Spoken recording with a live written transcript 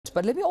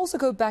But let me also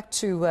go back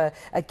to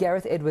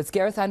Gareth Edwards.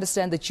 Gareth, I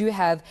understand that you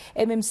have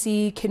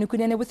MMC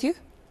Kunene with you.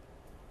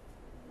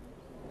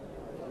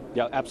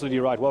 Yeah, absolutely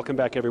right. Welcome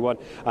back, everyone.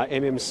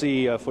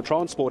 MMC for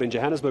Transport in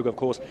Johannesburg, of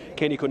course,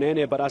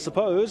 Kunene. But I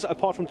suppose,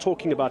 apart from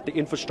talking about the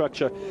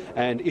infrastructure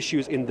and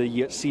issues in the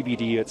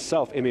CBD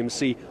itself,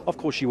 MMC, of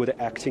course, you were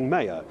the acting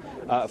mayor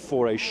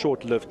for a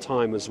short-lived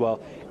time as well.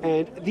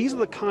 And these are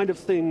the kind of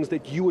things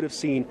that you would have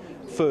seen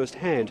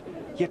firsthand,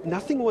 yet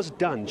nothing was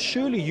done.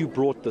 Surely you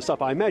brought this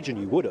up. I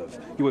imagine you would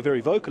have. You were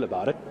very vocal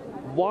about it.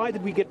 Why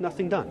did we get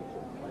nothing done?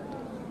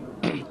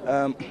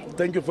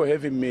 Thank you for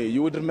having me.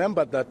 You would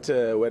remember that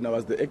when I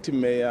was the acting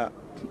mayor,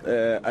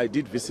 I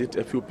did visit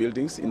a few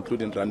buildings,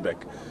 including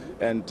Randburg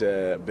and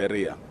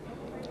Berea.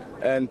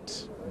 And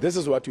this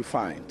is what you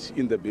find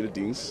in the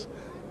buildings.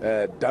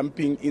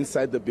 Dumping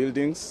inside the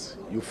buildings,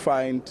 you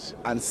find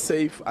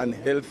unsafe,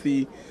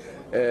 unhealthy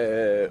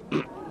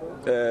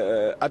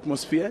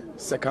atmosphere,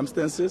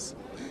 circumstances.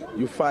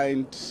 You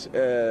find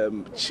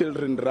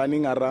children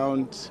running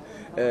around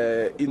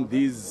in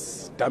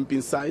these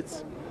dumping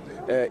sites.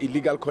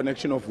 Illegal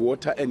connection of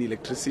water and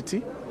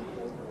electricity,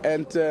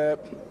 and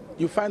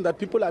you find that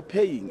people are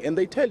paying, and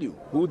they tell you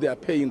who they are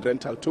paying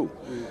rental to.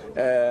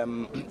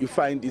 You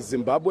find these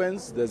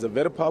Zimbabweans. There's a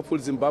very powerful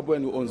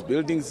Zimbabwean who owns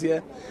buildings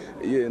here,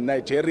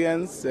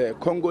 Nigerians,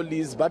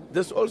 Congolese, but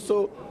there's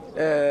also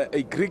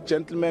a Greek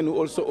gentleman who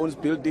also owns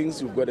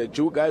buildings. You've got a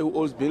Jew guy who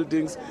owns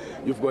buildings.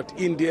 You've got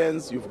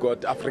Indians, you've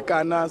got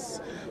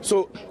Afrikaners.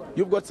 So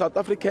you've got South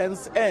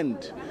Africans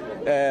and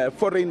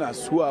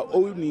foreigners who are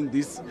owning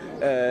these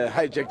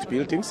hijacked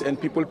buildings,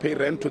 and people pay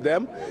rent to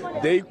them.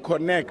 They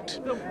connect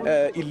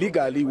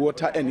illegally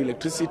water and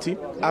electricity,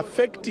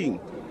 affecting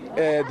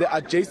the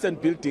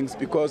adjacent buildings,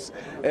 because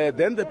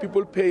then the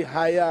people pay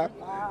higher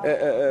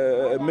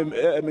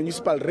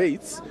municipal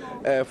rates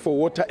for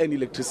water and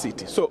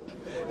electricity. So,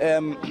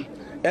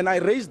 and I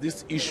raised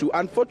this issue.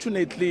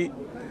 Unfortunately,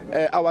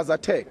 I was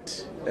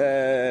attacked.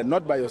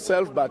 Not by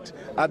yourself, but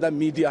other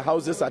media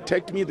houses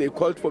attacked me. They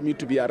called for me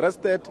to be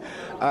arrested.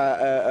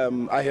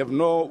 I have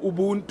no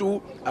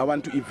Ubuntu. I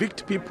want to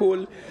evict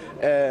people.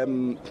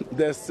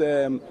 There's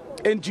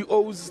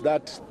NGOs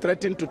that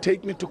threatened to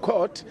take me to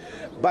court.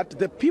 But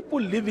the people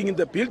living in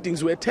the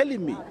buildings were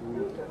telling me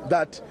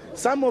that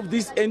some of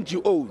these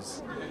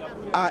NGOs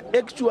are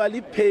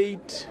actually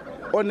paid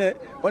on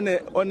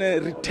a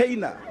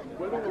retainer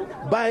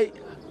by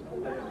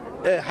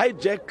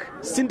hijack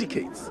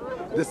syndicates.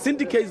 The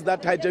syndicates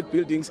that hijack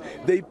buildings,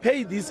 they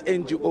pay these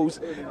NGOs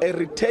a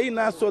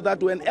retainer so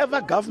that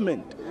whenever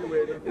government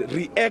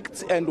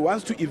reacts and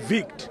wants to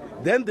evict,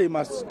 then they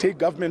must take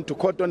government to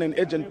court on an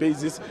urgent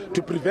basis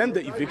to prevent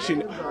the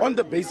eviction on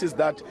the basis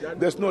that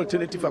there's no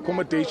alternative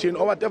accommodation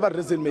or whatever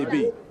reason may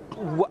be.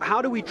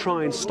 How do we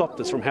try and stop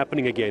this from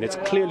happening again? It's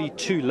clearly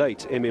too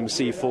late,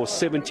 MMC, for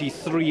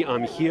 73,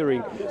 I'm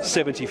hearing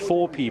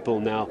 74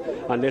 people now,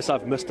 unless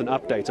I've missed an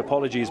update.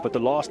 Apologies, but the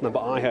last number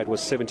I had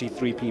was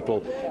 73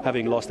 people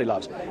having lost their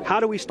lives. How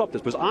do we stop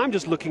this? Because I'm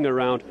just looking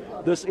around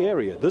this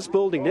area, this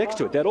building next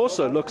to it, that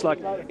also looks like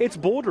it's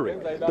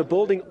bordering. The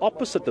building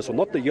opposite this one,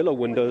 not the yellow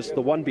windows,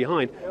 the one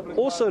behind,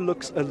 also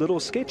looks a little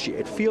sketchy.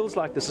 It feels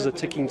like this is a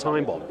ticking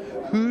time bomb.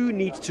 Who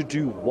needs to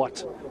do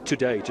what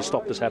today to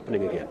stop this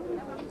happening again?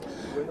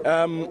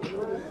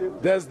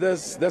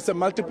 There's a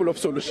multiple of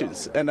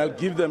solutions, and I'll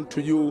give them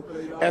to you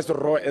as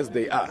raw as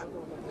they are.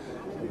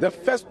 The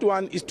first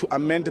one is to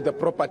amend the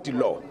property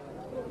law.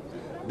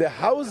 The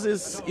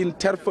houses in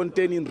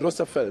Terfontein in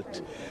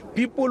Roosevelt,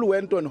 people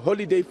went on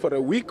holiday for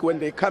a week. When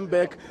they come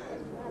back,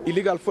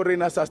 illegal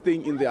foreigners are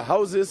staying in their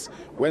houses.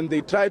 When they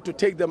try to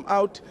take them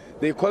out,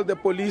 they call the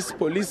police.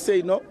 Police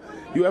say, no,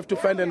 you have to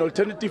find an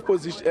alternative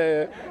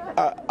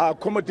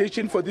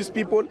accommodation for these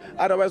people,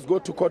 otherwise go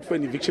to court for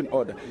an eviction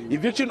order.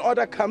 Eviction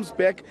order comes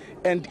back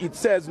and it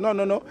says,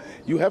 no,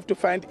 you have to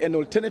find an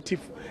alternative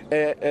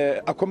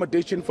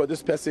accommodation for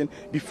this person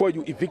before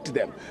you evict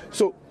them.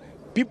 So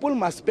people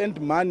must spend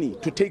money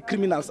to take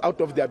criminals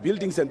out of their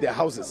buildings and their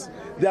houses.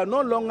 They are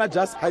no longer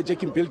just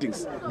hijacking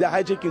buildings, they are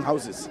hijacking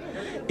houses.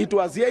 It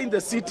was here in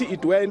the city,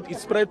 it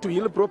spread to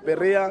Hillbrook,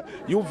 Berea,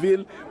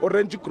 Uwil,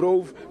 Orange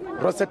Grove,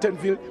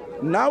 Rosettenville.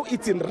 Now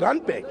it's in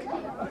Randburg.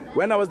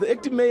 When I was the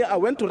acting mayor, I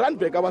went to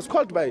Randburg. I was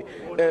called by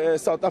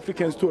South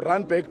Africans to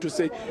Randburg to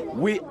say,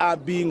 we are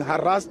being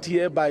harassed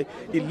here by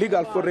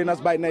illegal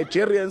foreigners, by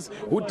Nigerians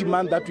who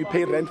demand that we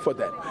pay rent for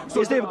them.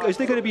 So is there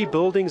going to be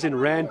buildings in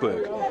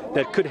Randburg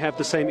that could have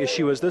the same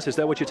issue as this? Is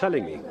that what you're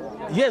telling me?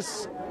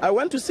 Yes, I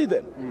went to see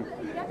them.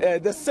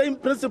 The same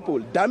principle,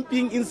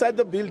 dumping inside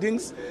the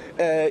buildings,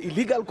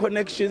 illegal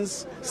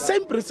connections,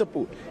 same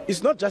principle.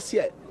 It's not just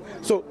here.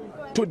 So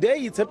today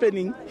it's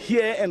happening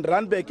here in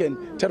Randburg and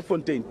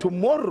Terfontein.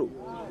 Tomorrow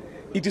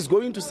it is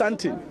going to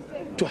Sandton,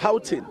 to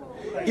Houghton,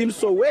 in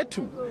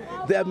Soweto.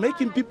 They are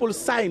making people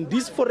sign,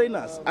 these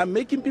foreigners are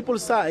making people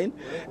sign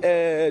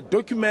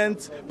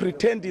documents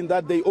pretending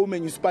that they owe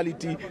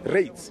municipality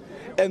rates,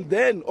 and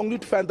then only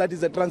to find that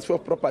is a transfer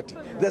of property.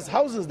 There's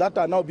houses that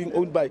are now being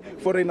owned by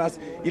foreigners,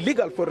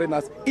 illegal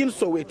foreigners in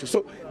Soweto.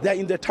 So they are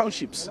in the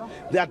townships.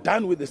 They are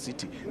done with the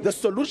city. The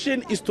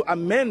solution is to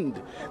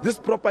amend this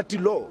property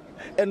law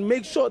and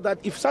make sure that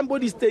if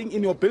somebody is staying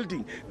in your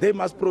building, they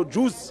must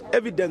produce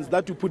evidence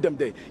that you put them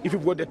there. If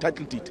you've got the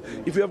title deed,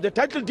 if you have the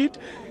title deed,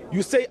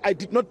 you say, I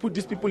did not put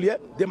these people here,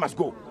 they must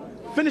go.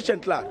 Finish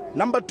and clear.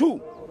 Number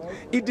two,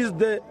 it is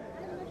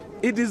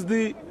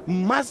the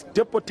mass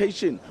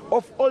deportation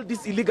of all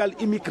these illegal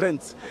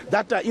immigrants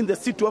that are in the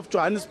city of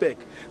Johannesburg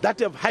that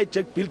have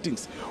hijacked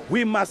buildings.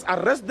 We must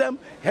arrest them,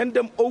 hand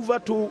them over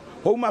to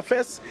Home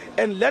Affairs,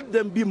 and let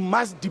them be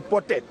mass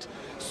deported.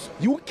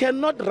 You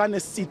cannot run a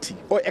city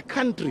or a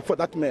country for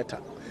that matter.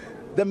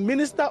 The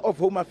Minister of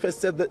Home Affairs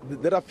said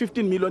that there are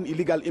 15 million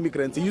illegal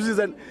immigrants. He uses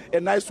a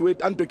nice word,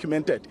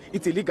 undocumented.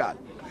 It's illegal.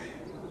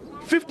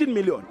 15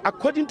 million,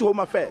 according to Home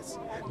Affairs.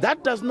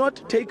 That does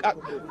not take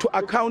to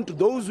account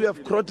those who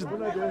have crossed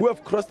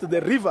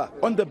the river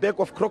on the back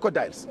of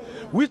crocodiles,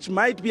 which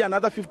might be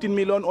another 15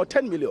 million or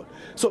 10 million.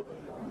 So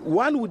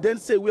one would then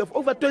say we have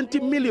over 20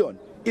 million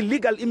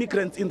illegal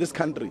immigrants in this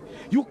country.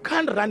 You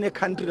can't run a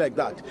country like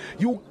that.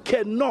 You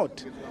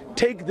cannot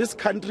take this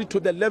country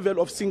to the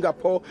level of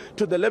Singapore,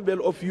 to the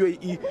level of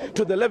UAE,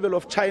 to the level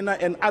of China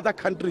and other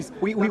countries.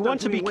 We want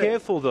to be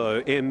careful, though,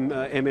 in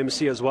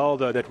MMC as well,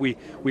 though, that we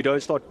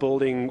don't start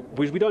building.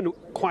 We don't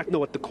quite know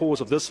what the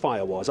cause of this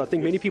fire was. I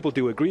think many people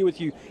do agree with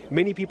you.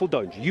 Many people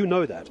don't. You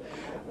know that.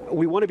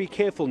 We want to be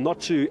careful not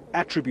to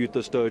attribute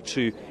this, though,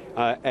 to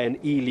an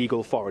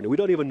illegal foreigner. We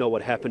don't even know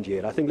what happened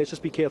yet. I think let's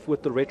just be careful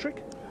with the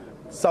rhetoric.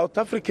 South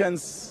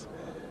Africans,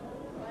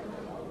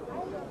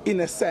 in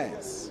a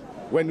sense,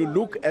 when you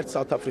look at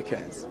South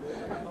Africans,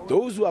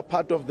 those who are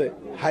part of the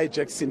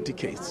hijack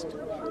syndicates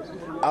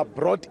are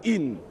brought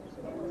in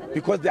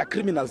because they are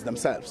criminals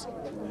themselves.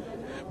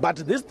 But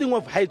this thing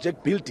of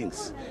hijack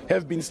buildings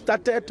have been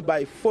started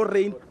by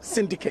foreign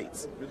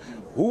syndicates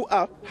who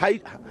are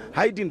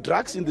hiding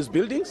drugs in these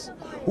buildings,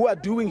 who are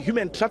doing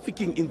human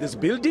trafficking in these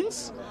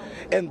buildings,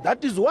 and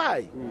that is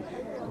why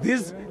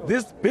this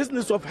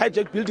business of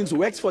hijack buildings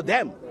works for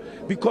them,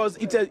 because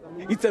it's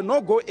a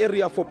no-go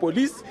area for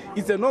police,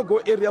 it's a no-go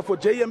area for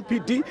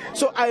JMPD.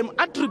 So I am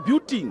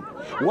attributing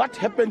what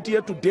happened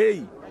here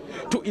today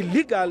to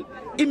illegal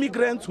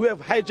immigrants who have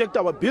hijacked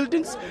our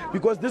buildings,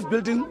 because this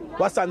building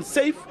was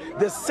unsafe,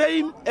 the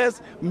same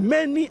as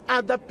many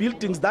other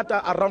buildings that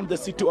are around the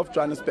city of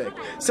Johannesburg.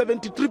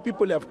 73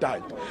 people have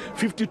died,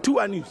 52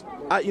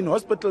 are in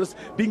hospitals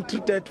being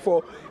treated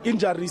for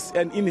injuries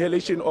and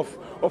inhalation of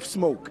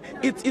smoke.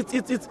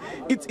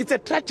 It's a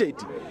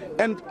tragedy,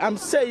 and I'm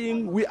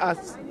saying we are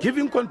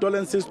giving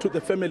condolences to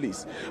the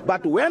families.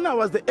 But when I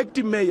was the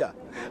acting mayor,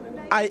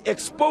 I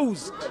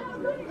exposed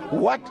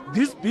what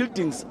these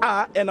buildings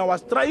are, and I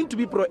was trying to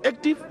be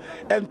proactive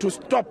and to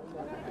stop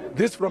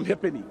this from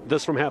happening.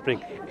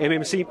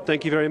 MMC,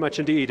 thank you very much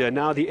indeed.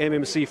 Now the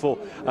MMC for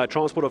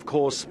transport, of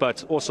course,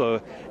 but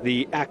also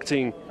the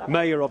acting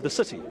mayor of the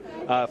city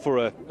for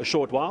a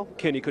short while.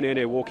 Kenny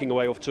Kunene walking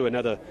away off to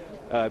another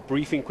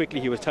briefing quickly.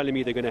 He was telling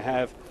me they're going to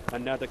have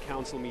another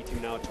council meeting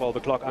now at 12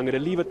 o'clock. I'm going to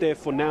leave it there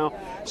for now.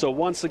 So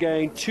once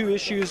again, two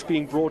issues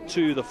being brought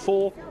to the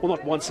fore. Well,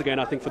 not once again,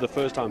 I think for the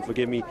first time,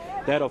 forgive me,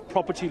 that of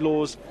property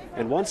laws.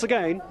 And once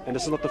again, and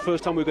this is not the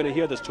first time we're going to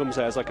hear this,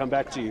 Tumza, as I come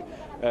back to you,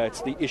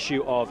 it's the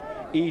issue of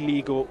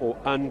illegal or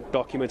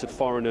undocumented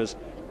foreigners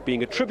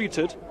being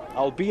attributed,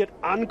 albeit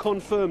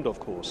unconfirmed, of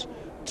course,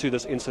 to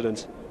this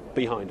incident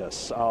behind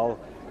us. I'll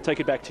take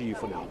it back to you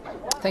for now.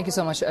 Thank you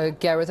so much,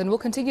 Gareth. And we'll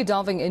continue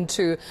delving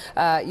into,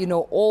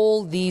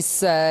 all these,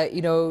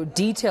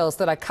 details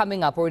that are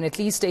coming up, or in at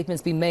least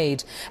statements being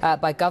made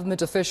by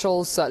government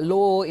officials,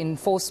 law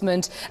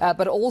enforcement,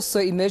 but also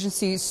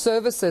emergency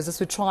services,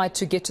 as we try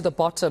to get to the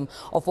bottom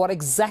of what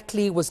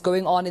exactly was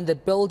going on in the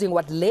building,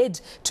 what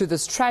led to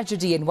this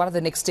tragedy, and what are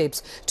the next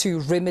steps to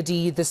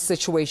remedy this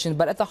situation.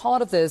 But at the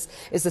heart of this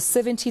is the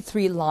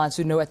 73 lives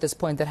we know at this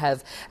point that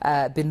have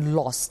been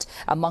lost,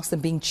 amongst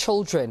them being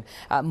children.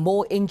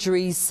 More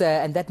injuries,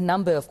 and that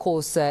number, of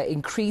course,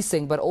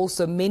 increasing, but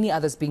also many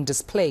others being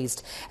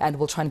displaced. And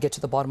we'll try and get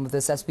to the bottom of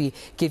this as we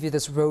give you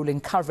this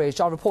rolling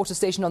coverage. Our reporter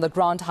station on the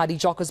ground, Hadi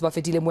Jokers,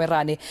 Bafetile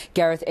Mwerane,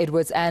 Gareth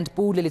Edwards and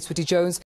Bule Litswiti Jones.